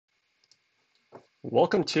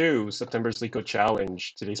Welcome to September's Leetcode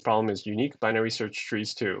challenge. Today's problem is unique binary search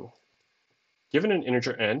trees 2. Given an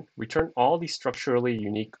integer n, return all the structurally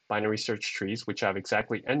unique binary search trees which have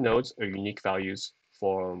exactly n nodes or unique values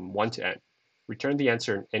from 1 to n. Return the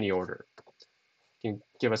answer in any order. You can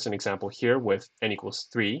give us an example here with n equals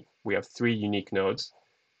 3. We have 3 unique nodes.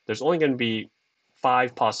 There's only going to be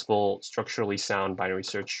 5 possible structurally sound binary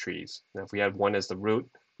search trees. Now if we had 1 as the root,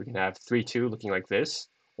 we can have 3, 2 looking like this,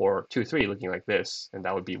 or 2, 3 looking like this, and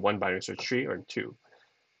that would be 1 binary search tree or 2.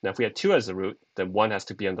 Now, if we had 2 as the root, then 1 has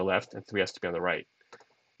to be on the left and 3 has to be on the right.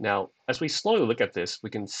 Now, as we slowly look at this, we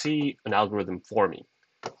can see an algorithm forming.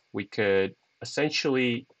 We could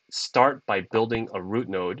essentially start by building a root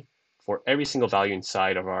node for every single value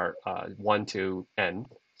inside of our 1 to n.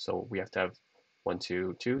 So we have to have 1,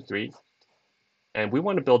 2, 2, 3. And we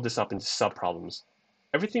want to build this up into subproblems.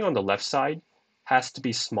 Everything on the left side has to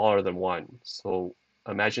be smaller than 1. So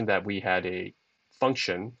imagine that we had a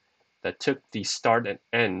function that took the start and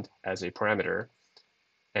end as a parameter.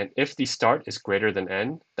 And if the start is greater than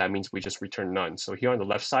n, that means we just return none. So here on the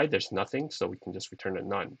left side, there's nothing, so we can just return a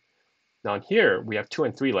none. Now in here, we have 2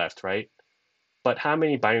 and 3 left, right? But how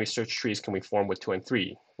many binary search trees can we form with 2 and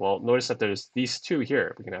 3? Well, notice that there's these 2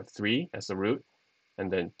 here. We can have 3 as the root,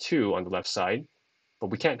 and then 2 on the left side. But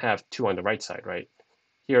we can't have 2 on the right side, right?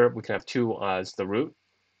 Here, we can have 2 as the root,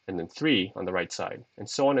 and then 3 on the right side, and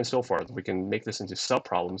so on and so forth. We can make this into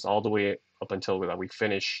subproblems all the way up until we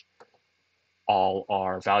finish all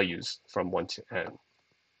our values from 1 to n.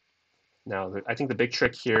 Now, I think the big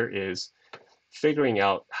trick here is figuring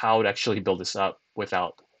out how to actually build this up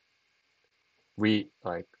without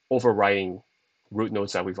overwriting root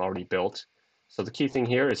nodes that we've already built. So the key thing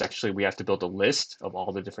here is actually we have to build a list of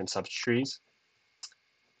all the different subtrees.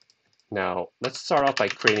 Now, let's start off by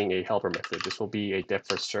creating a helper method. This will be a depth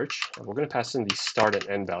first search, and we're going to pass in the start and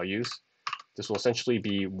end values. This will essentially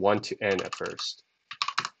be 1 to n at first.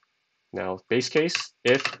 Now, base case,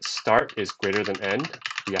 if start is greater than n,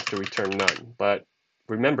 we have to return none. But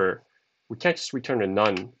remember, we can't just return a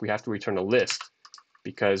none. We have to return a list,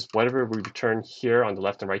 because whatever we return here on the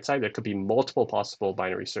left and right side, there could be multiple possible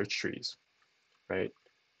binary search trees, right?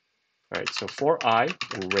 All right, so for I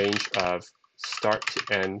in range of start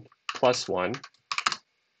to end plus 1,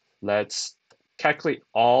 let's calculate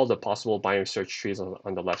all the possible binary search trees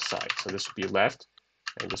on the left side. So this would be left,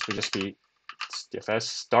 and this would just be DFS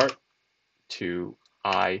start to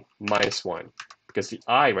I minus 1, because the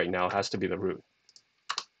I right now has to be the root.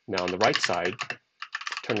 Now on the right side,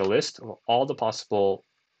 turn the list of all the possible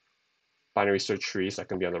binary search trees that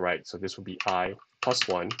can be on the right. So this would be I plus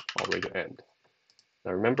 1 all the way to end.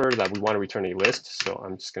 Now remember that we want to return a list, so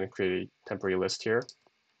I'm just going to create a temporary list here.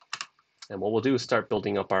 And what we'll do is start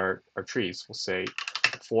building up our trees. We'll say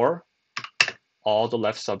for all the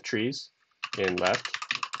left subtrees in left,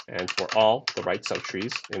 and for all the right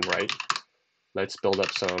subtrees in right, let's build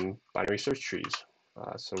up some binary search trees.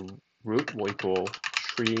 So root will equal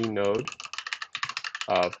tree node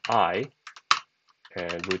of I,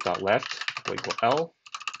 and root dot left will equal L,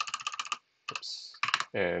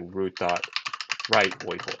 and root dot right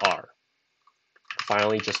will equal R.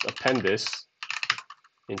 Finally, just append this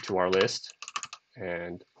into our list,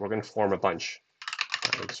 and we're going to form a bunch.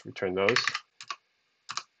 Just return those.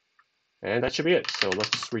 And that should be it. So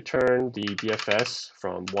let's return the DFS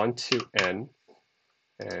from 1 to n,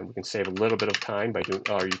 and we can save a little bit of time by doing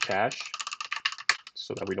RU cache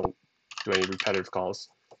so that we don't do any repetitive calls.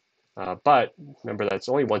 But remember that it's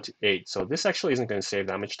only 1 to 8, so this actually isn't going to save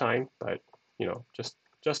that much time, but just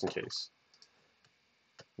in case.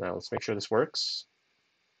 Now let's make sure this works.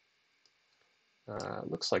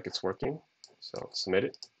 Looks like it's working, so submit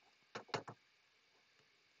it.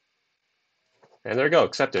 And there we go,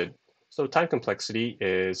 accepted. So time complexity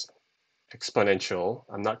is exponential.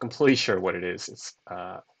 I'm not completely sure what it is. It's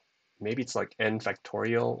maybe it's like n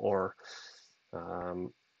factorial, or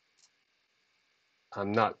I'm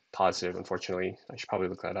not positive, unfortunately. I should probably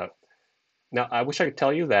look that up. Now, I wish I could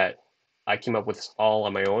tell you that I came up with this all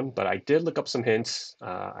on my own, but I did look up some hints.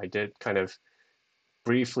 I did kind of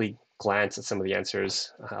briefly glance at some of the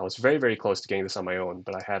answers. I was very, very close to getting this on my own,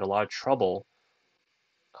 but I had a lot of trouble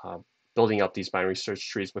building up these binary search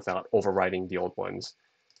trees without overwriting the old ones.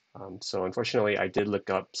 So unfortunately, I did look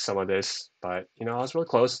up some of this, but I was really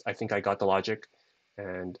close. I think I got the logic,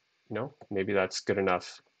 and maybe that's good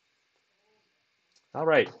enough. All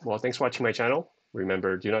right, well, thanks for watching my channel.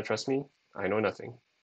 Remember, do not trust me. I know nothing.